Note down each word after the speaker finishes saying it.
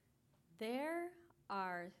There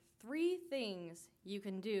are three things you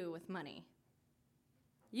can do with money.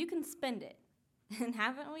 You can spend it, and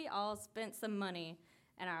haven't we all spent some money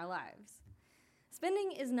in our lives?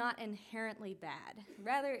 Spending is not inherently bad.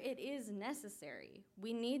 Rather, it is necessary.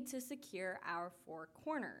 We need to secure our four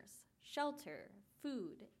corners: shelter,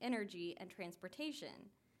 food, energy, and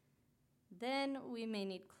transportation. Then we may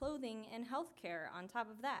need clothing and healthcare on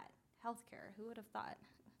top of that. Healthcare, who would have thought?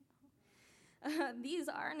 These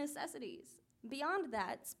are necessities. Beyond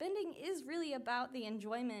that, spending is really about the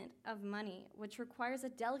enjoyment of money, which requires a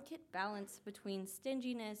delicate balance between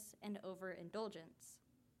stinginess and overindulgence.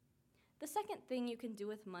 The second thing you can do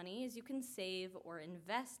with money is you can save or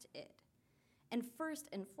invest it. And first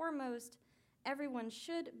and foremost, everyone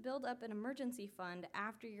should build up an emergency fund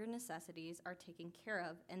after your necessities are taken care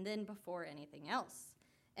of, and then before anything else.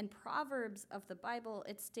 In Proverbs of the Bible,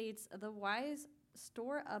 it states, "The wise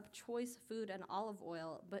store up choice food and olive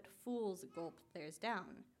oil, but fools gulp theirs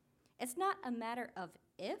down." It's not a matter of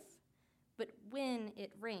if, but when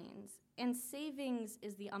it rains, and savings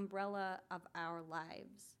is the umbrella of our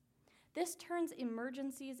lives. This turns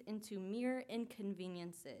emergencies into mere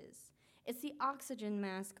inconveniences. It's the oxygen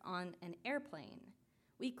mask on an airplane.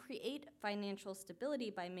 We create financial stability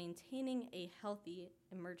by maintaining a healthy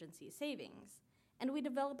emergency savings. And we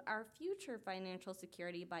develop our future financial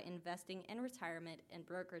security by investing in retirement and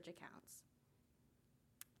brokerage accounts.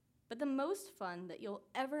 But the most fun that you'll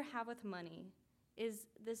ever have with money is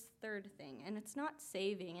this third thing, and it's not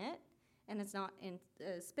saving it, and it's not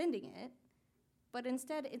spending it, but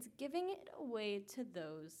instead it's giving it away to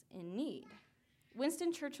those in need.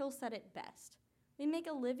 Winston Churchill said it best: "We make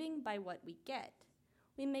a living by what we get.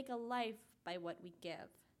 We make a life by what we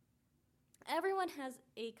give." Everyone has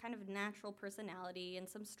a kind of natural personality and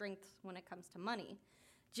some strengths when it comes to money.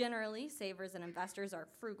 Generally, savers and investors are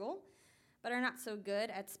frugal, but are not so good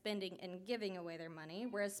at spending and giving away their money,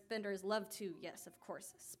 whereas spenders love to, yes, of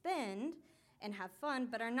course, spend and have fun,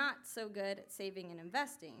 but are not so good at saving and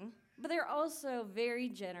investing. But they're also very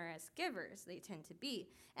generous givers, they tend to be.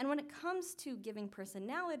 And when it comes to giving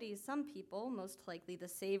personalities, some people, most likely the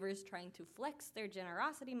savers trying to flex their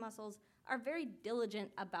generosity muscles, are very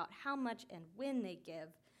diligent about how much and when they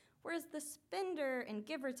give, whereas the spender and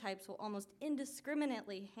giver types will almost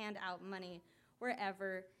indiscriminately hand out money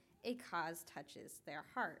wherever a cause touches their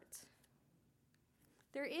heart.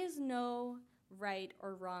 There is no right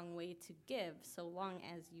or wrong way to give so long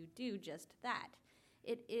as you do just that.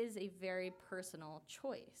 It is a very personal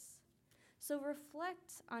choice. So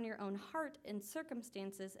reflect on your own heart and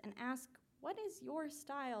circumstances and ask, what is your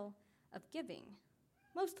style of giving?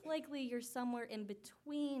 Most likely you're somewhere in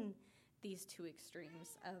between these two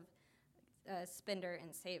extremes of spender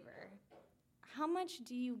and saver. How much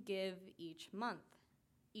do you give each month,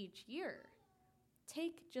 each year?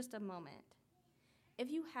 Take just a moment.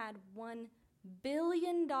 If you had $1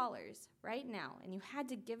 billion right now and you had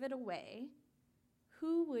to give it away,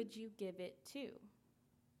 who would you give it to?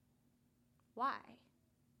 Why?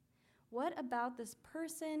 What about this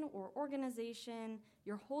person or organization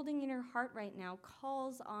you're holding in your heart right now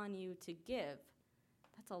calls on you to give?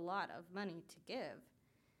 That's a lot of money to give.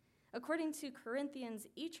 According to Corinthians,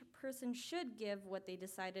 each person should give what they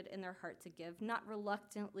decided in their heart to give, not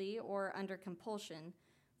reluctantly or under compulsion,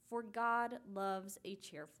 for God loves a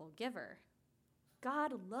cheerful giver.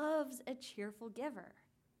 God loves a cheerful giver.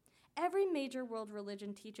 Every major world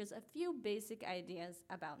religion teaches a few basic ideas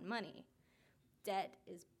about money. Debt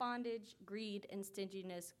is bondage, greed and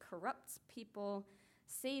stinginess corrupts people,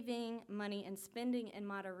 saving money and spending in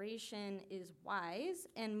moderation is wise,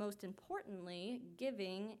 and most importantly,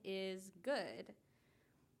 giving is good.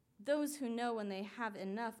 Those who know when they have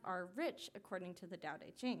enough are rich, according to the Tao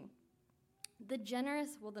Te Ching. The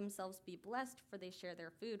generous will themselves be blessed, for they share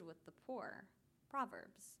their food with the poor.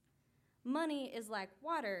 Proverbs. Money is like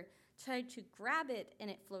water. Try to grab it and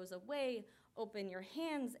it flows away. Open your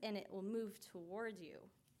hands and it will move toward you.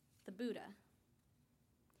 The Buddha.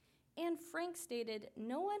 Anne Frank stated,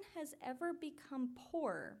 "No one has ever become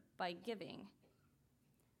poor by giving."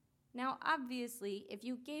 Now, obviously, if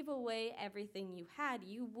you gave away everything you had,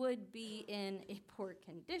 you would be in a poor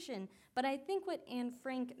condition. But I think what Anne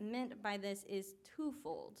Frank meant by this is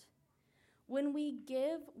twofold. When we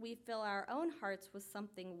give, we fill our own hearts with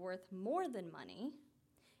something worth more than money.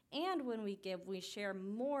 And when we give, we share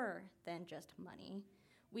more than just money.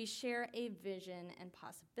 We share a vision and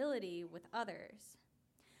possibility with others.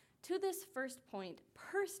 To this first point,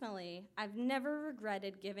 personally, I've never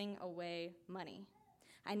regretted giving away money.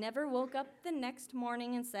 I never woke up the next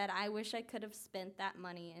morning and said, I wish I could have spent that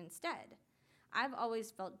money instead. I've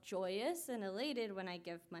always felt joyous and elated when I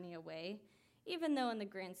give money away, even though in the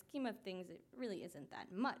grand scheme of things it really isn't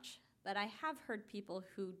that much. But I have heard people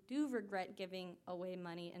who do regret giving away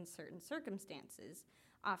money in certain circumstances,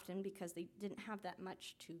 often because they didn't have that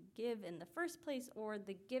much to give in the first place or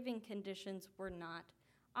the giving conditions were not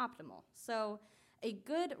optimal. So a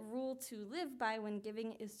good rule to live by when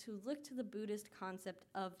giving is to look to the Buddhist concept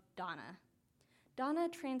of dana. Dana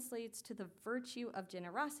translates to the virtue of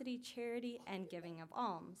generosity, charity, and giving of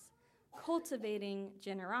alms, cultivating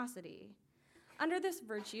generosity. Under this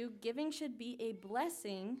virtue, giving should be a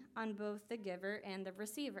blessing on both the giver and the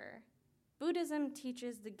receiver. Buddhism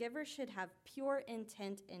teaches the giver should have pure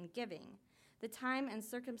intent in giving. The time and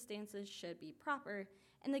circumstances should be proper,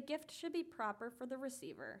 and the gift should be proper for the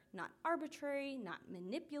receiver, not arbitrary, not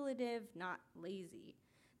manipulative, not lazy.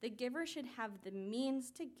 The giver should have the means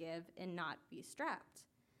to give and not be strapped.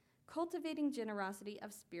 Cultivating generosity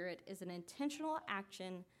of spirit is an intentional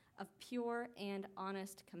action of pure and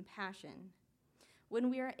honest compassion. When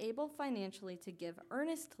we are able financially to give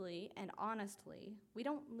earnestly and honestly, we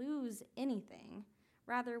don't lose anything.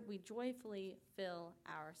 Rather, we joyfully fill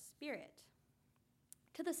our spirit.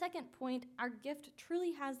 To the second point, our gift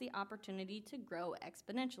truly has the opportunity to grow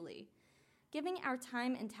exponentially. Giving our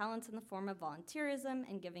time and talents in the form of volunteerism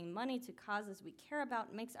and giving money to causes we care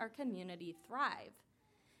about makes our community thrive.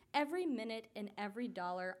 Every minute and every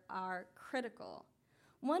dollar are critical.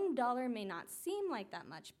 $1 may not seem like that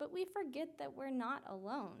much, but we forget that we're not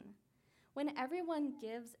alone. When everyone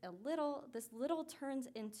gives a little, this little turns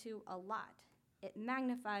into a lot. It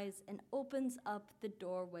magnifies and opens up the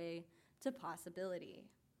doorway to possibility.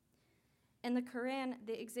 In the Quran,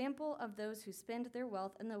 the example of those who spend their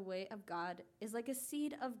wealth in the way of God is like a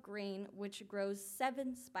seed of grain which grows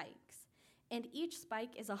 7 spikes, and each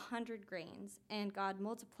spike is 100 grains, and God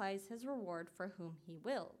multiplies his reward for whom he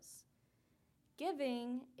wills.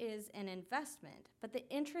 Giving is an investment, but the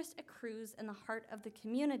interest accrues in the heart of the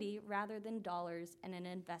community rather than dollars in an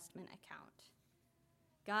investment account.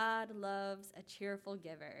 God loves a cheerful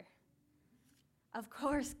giver. Of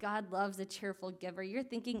course, God loves a cheerful giver. You're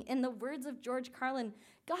thinking, in the words of George Carlin,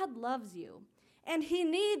 God loves you, and he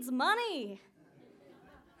needs money.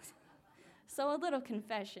 So a little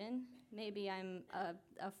confession. Maybe I'm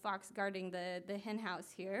a fox guarding the hen house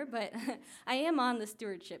here, but I am on the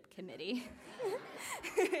stewardship committee.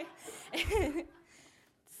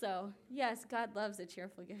 So, yes, God loves a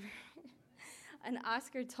cheerful giver. And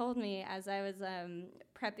Oscar told me as I was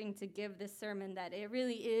prepping to give this sermon that it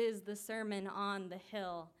really is the Sermon on the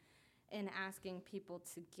Hill in asking people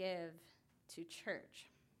to give to church.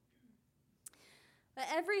 But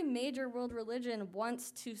every major world religion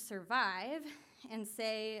wants to survive and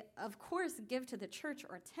say, of course, give to the church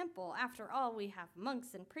or temple. After all, we have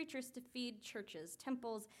monks and preachers to feed, churches,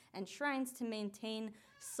 temples, and shrines to maintain,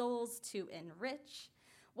 souls to enrich.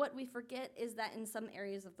 What we forget is that in some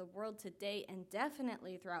areas of the world today, and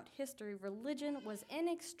definitely throughout history, religion was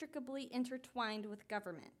inextricably intertwined with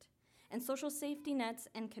government, and social safety nets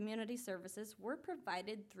and community services were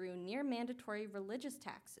provided through near-mandatory religious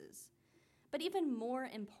taxes. But even more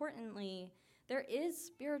importantly, there is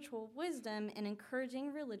spiritual wisdom in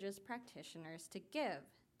encouraging religious practitioners to give,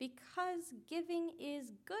 because giving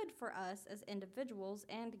is good for us as individuals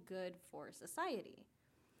and good for society.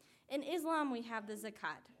 In Islam, we have the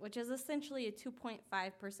zakat, which is essentially a 2.5%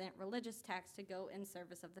 religious tax to go in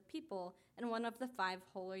service of the people and one of the 5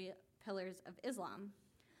 holy pillars of Islam.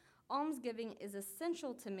 Almsgiving is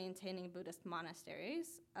essential to maintaining Buddhist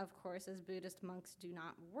monasteries, of course, as Buddhist monks do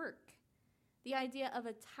not work. The idea of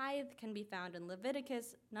a tithe can be found in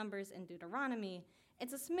Leviticus, Numbers, and Deuteronomy.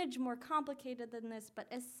 It's a smidge more complicated than this, but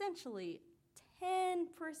essentially 10%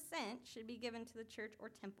 should be given to the church or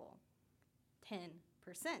temple. 10%.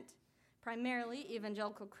 Primarily,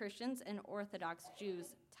 evangelical Christians and Orthodox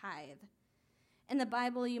Jews tithe. In the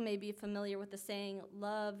Bible, you may be familiar with the saying,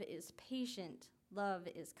 love is patient, love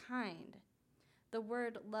is kind. The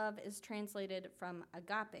word love is translated from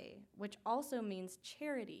agape, which also means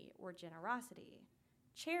charity or generosity.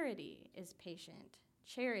 Charity is patient.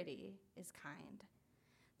 Charity is kind.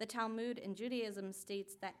 The Talmud in Judaism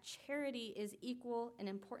states that charity is equal in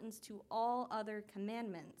importance to all other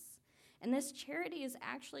commandments. And this charity is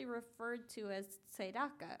actually referred to as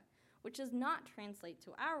tzedakah, which does not translate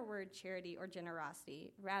to our word charity or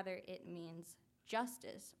generosity. Rather, it means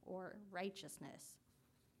justice or righteousness.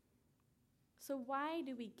 So why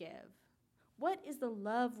do we give? What is the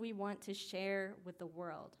love we want to share with the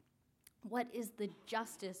world? What is the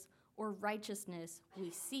justice or righteousness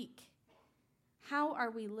we seek? How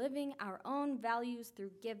are we living our own values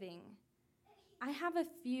through giving? I have a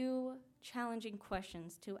few challenging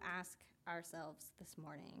questions to ask ourselves this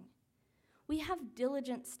morning. We have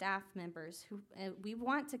diligent staff members who we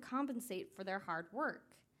want to compensate for their hard work.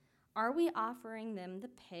 Are we offering them the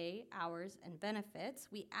pay, hours, and benefits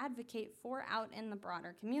we advocate for out in the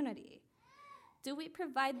broader community? Do we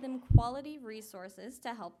provide them quality resources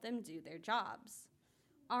to help them do their jobs?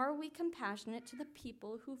 Are we compassionate to the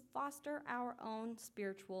people who foster our own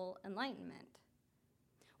spiritual enlightenment?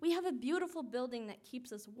 We have a beautiful building that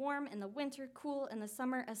keeps us warm in the winter, cool in the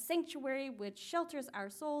summer, a sanctuary which shelters our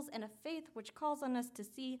souls, and a faith which calls on us to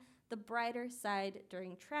see the brighter side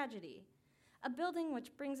during tragedy. A building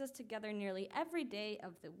which brings us together nearly every day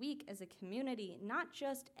of the week as a community, not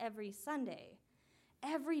just every Sunday.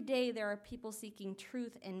 Every day there are people seeking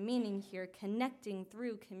truth and meaning here, connecting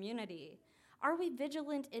through community. Are we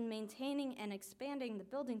vigilant in maintaining and expanding the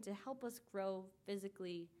building to help us grow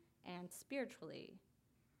physically and spiritually?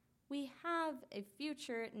 We have a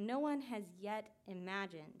future no one has yet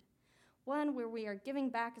imagined, one where we are giving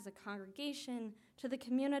back as a congregation to the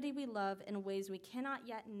community we love in ways we cannot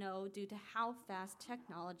yet know due to how fast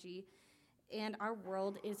technology and our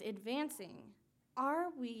world is advancing. Are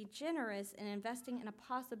we generous in investing in a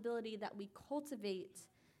possibility that we cultivate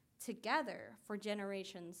together for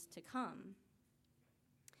generations to come?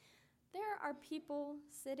 There are people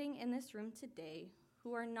sitting in this room today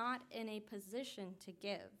who are not in a position to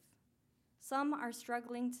give. Some are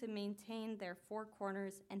struggling to maintain their four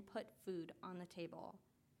corners and put food on the table.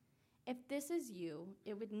 If this is you,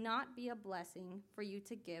 it would not be a blessing for you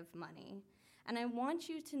to give money. And I want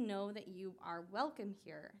you to know that you are welcome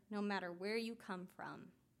here, no matter where you come from.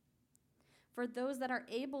 For those that are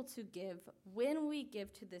able to give, when we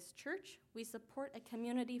give to this church, we support a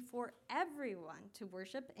community for everyone to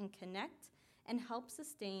worship and connect and help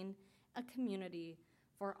sustain a community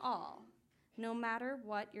for all, no matter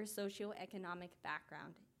what your socioeconomic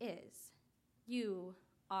background is. You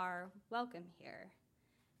are welcome here.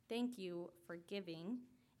 Thank you for giving,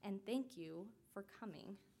 and thank you for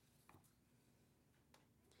coming.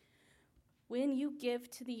 When you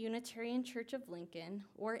give to the Unitarian Church of Lincoln,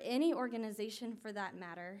 or any organization for that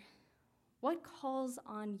matter, what calls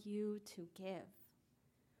on you to give?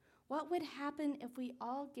 What would happen if we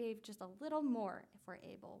all gave just a little more if we're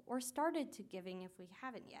able, or started to giving if we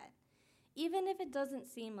haven't yet, even if it doesn't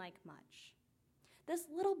seem like much? This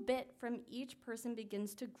little bit from each person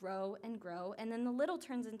begins to grow, and then the little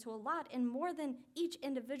turns into a lot and more than each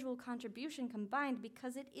individual contribution combined,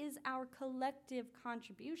 because it is our collective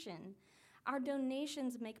contribution. Our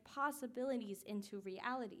donations make possibilities into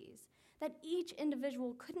realities that each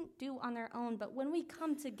individual couldn't do on their own, but when we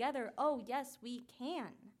come together, oh yes, we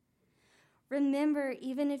can. Remember,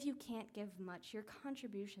 even if you can't give much, your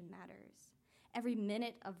contribution matters. Every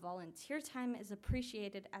minute of volunteer time is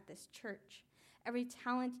appreciated at this church. Every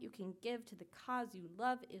talent you can give to the cause you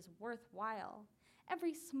love is worthwhile.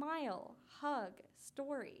 Every smile, hug,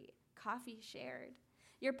 story, coffee shared,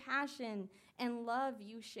 your passion and love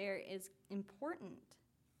you share is important.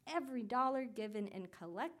 Every dollar given in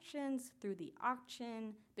collections, through the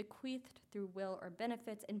auction, bequeathed through will or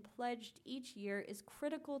benefits, and pledged each year is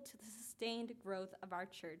critical to the sustained growth of our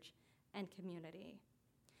church and community.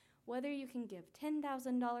 Whether you can give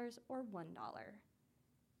 $10,000 or $1,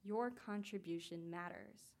 your contribution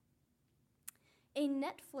matters. A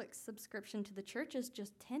Netflix subscription to the church is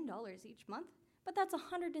just $10 each month, but that's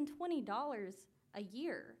 $120 a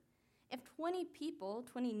year. If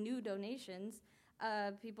 20 new donations,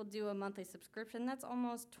 people do a monthly subscription, that's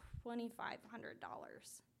almost $2,500.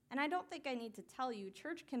 And I don't think I need to tell you,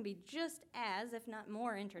 church can be just as, if not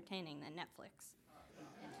more, entertaining than Netflix.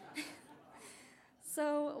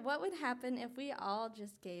 So what would happen if we all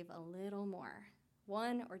just gave a little more?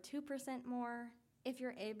 1 or 2% more? If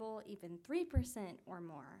you're able, even 3% or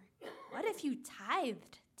more? What if you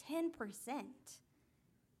tithed 10%?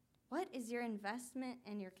 What is your investment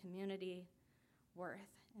in your community worth?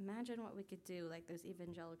 Imagine what we could do like those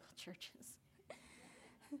evangelical churches.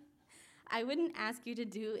 I wouldn't ask you to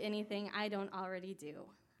do anything I don't already do.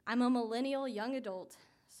 I'm a millennial young adult,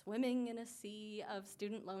 swimming in a sea of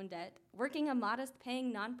student loan debt, working a modest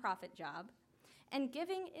paying nonprofit job, and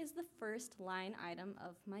giving is the first line item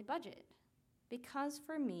of my budget. Because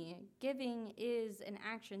for me, giving is an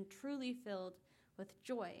action truly filled with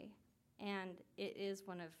joy, and it is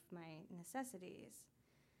one of my necessities.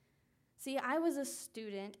 See, I was a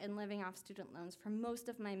student and living off student loans for most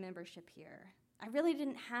of my membership here. I really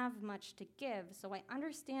didn't have much to give, so I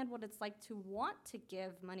understand what it's like to want to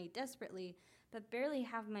give money desperately, but barely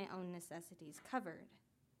have my own necessities covered.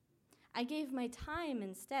 I gave my time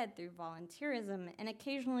instead through volunteerism and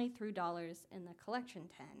occasionally through dollars in the collection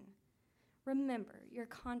tin. Remember, your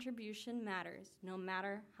contribution matters, no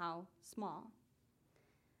matter how small.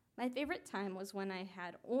 My favorite time was when I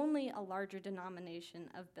had only a larger denomination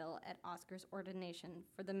of bill at Oscar's ordination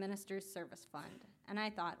for the minister's service fund, and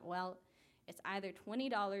I thought, well, it's either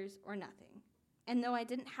 $20 or nothing. And though I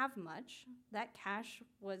didn't have much, that cash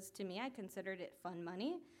was, to me, I considered it fun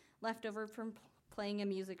money, left over from playing a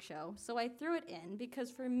music show, so I threw it in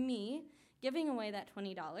because for me, giving away that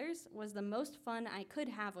 $20 was the most fun I could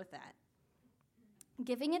have with that.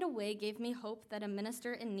 Giving it away gave me hope that a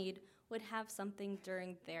minister in need would have something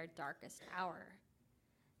during their darkest hour.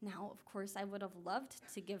 Now, of course, I would have loved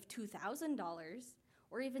to give $2,000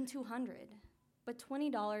 or even $200, but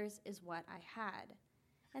 $20 is what I had,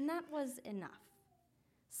 and that was enough.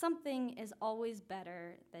 Something is always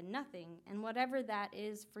better than nothing, and whatever that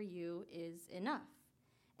is for you is enough.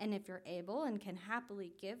 And if you're able and can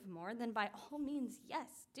happily give more, then by all means,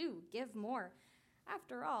 yes, do give more.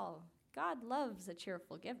 After all, God loves a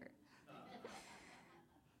cheerful giver.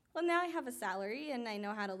 Well, now I have a salary and I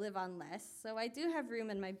know how to live on less, so I do have room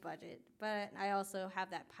in my budget, but I also have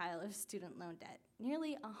that pile of student loan debt,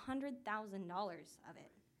 nearly $100,000 of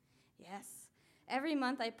it. Yes, every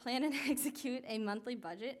month I plan and execute a monthly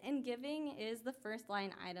budget, and giving is the first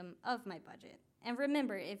line item of my budget. And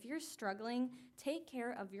remember, if you're struggling, take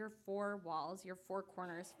care of your four walls, your four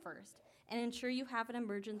corners first, and ensure you have an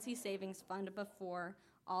emergency savings fund before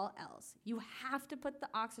all else. You have to put the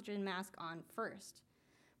oxygen mask on first.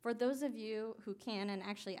 For those of you who can, and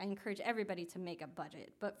actually I encourage everybody to make a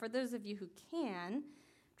budget, but for those of you who can,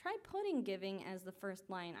 try putting giving as the first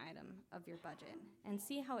line item of your budget and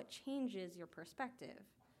see how it changes your perspective.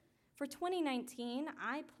 For 2019,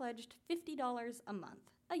 I pledged $50 a month,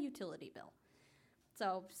 a utility bill.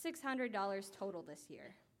 So $600 total this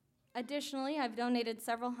year. Additionally, I've donated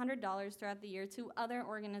several $100s throughout the year to other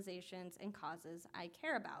organizations and causes I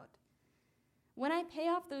care about. When I pay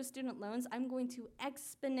off those student loans, I'm going to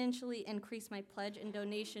exponentially increase my pledge and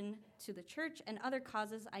donation to the church and other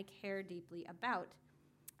causes I care deeply about.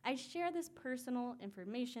 I share this personal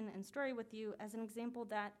information and story with you as an example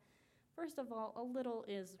that, first of all, a little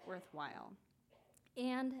is worthwhile,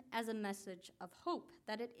 and as a message of hope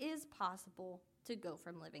that it is possible to go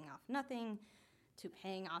from living off nothing to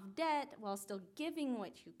paying off debt while still giving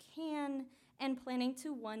what you can and planning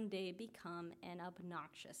to one day become an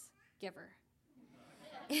obnoxious giver.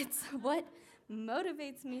 It's what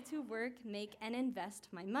motivates me to work, make, and invest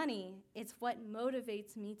my money. It's what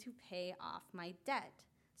motivates me to pay off my debt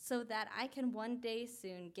so that I can one day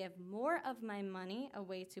soon give more of my money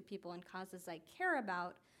away to people and causes I care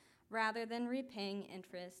about rather than repaying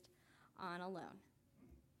interest on a loan.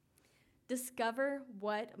 Discover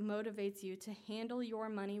what motivates you to handle your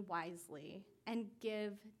money wisely and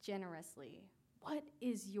give generously. What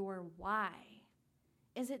is your why?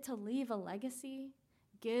 Is it to leave a legacy?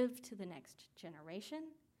 Give to the next generation?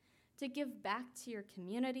 To give back to your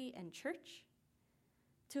community and church?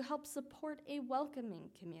 To help support a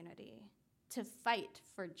welcoming community? To fight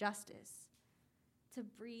for justice? To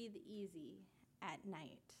breathe easy at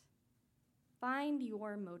night? Find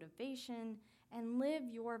your motivation and live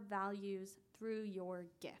your values through your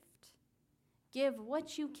gift. Give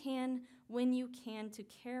what you can when you can to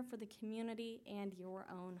care for the community and your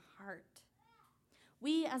own heart.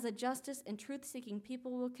 We, as a justice and truth-seeking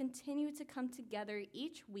people, will continue to come together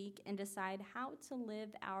each week and decide how to live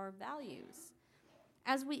our values.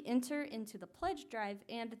 As we enter into the pledge drive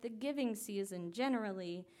and the giving season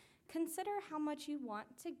generally, consider how much you want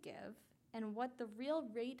to give and what the real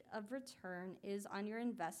rate of return is on your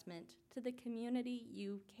investment to the community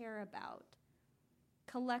you care about.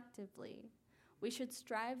 Collectively, we should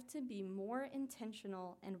strive to be more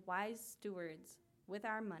intentional and wise stewards with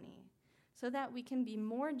our money so that we can be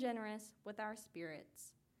more generous with our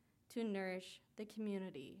spirits to nourish the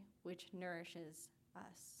community which nourishes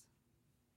us.